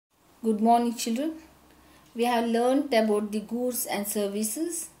Good morning, children. We have learned about the goods and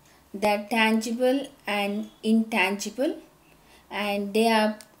services that are tangible and intangible, and they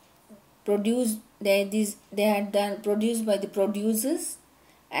are produced. They are done produced by the producers,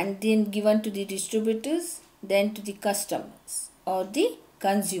 and then given to the distributors, then to the customers or the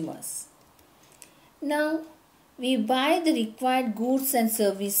consumers. Now, we buy the required goods and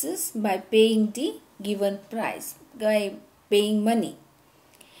services by paying the given price, by paying money.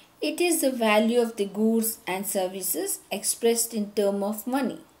 It is the value of the goods and services expressed in terms of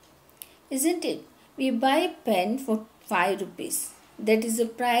money, isn't it? We buy a pen for 5 rupees. That is the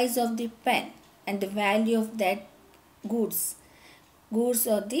price of the pen and the value of that goods. Goods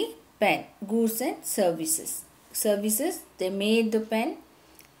or the pen, goods and services. Services, they made the pen,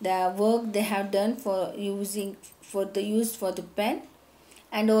 the work they have done for the use for the pen,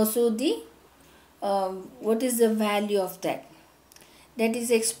 and also the what is the value of that. That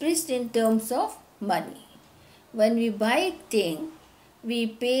is expressed in terms of money. When we buy a thing, we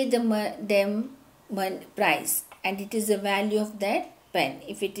pay them price, and it is the value of that pen.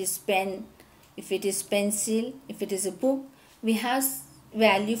 If it is pen, if it is pencil, if it is a book, we have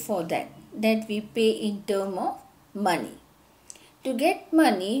value for that we pay in terms of money. To get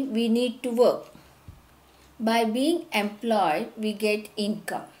money, we need to work. By being employed, we get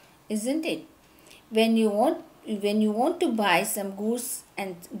income, isn't it? When you want to buy some goods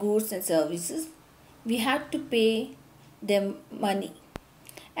and services, we have to pay them money,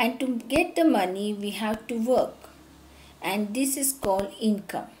 and to get the money we have to work, and this is called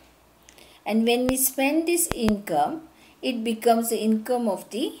income. And when we spend this income, it becomes the income of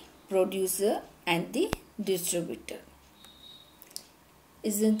the producer and the distributor,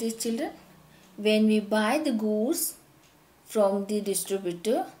 isn't it, children? When we buy the goods from the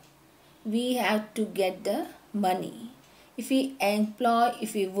distributor, we have to get the money. If we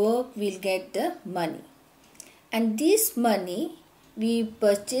work, we'll get the money. And this money, we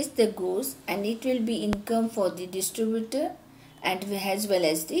purchase the goods, and it will be income for the distributor and as well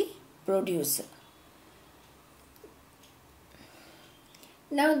as the producer.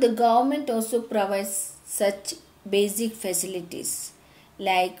 Now, the government also provides such basic facilities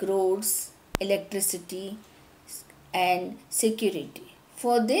like roads, electricity, and security.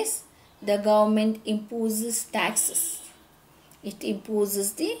 For this, the government imposes taxes. It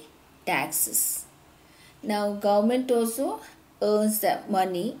imposes the taxes. Now, government also earns the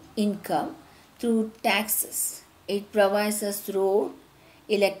money, income, through taxes. It provides us road,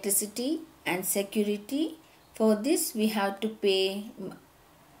 electricity, and security. For this, we have to pay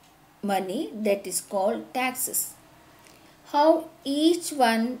money, that is called taxes. How each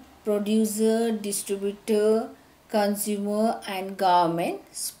one, producer, distributor, consumer, and government,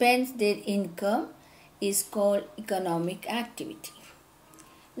 spends their income is called economic activity.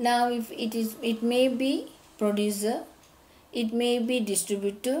 Now, it may be producer, it may be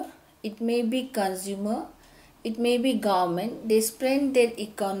distributor, it may be consumer, it may be government. They spend their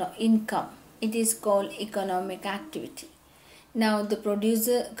income. It is called economic activity. Now, the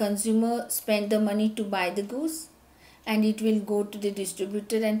consumer spend the money to buy the goods, and it will go to the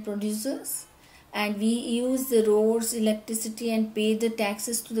distributor and producers, and we use the roads, electricity, and pay the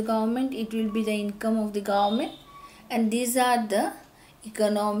taxes to the government. It will be the income of the government, and these are the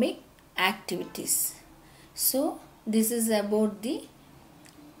economic activities. So, this is about the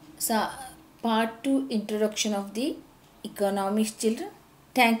part 2 introduction of the economics, children.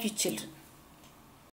 Thank you, children.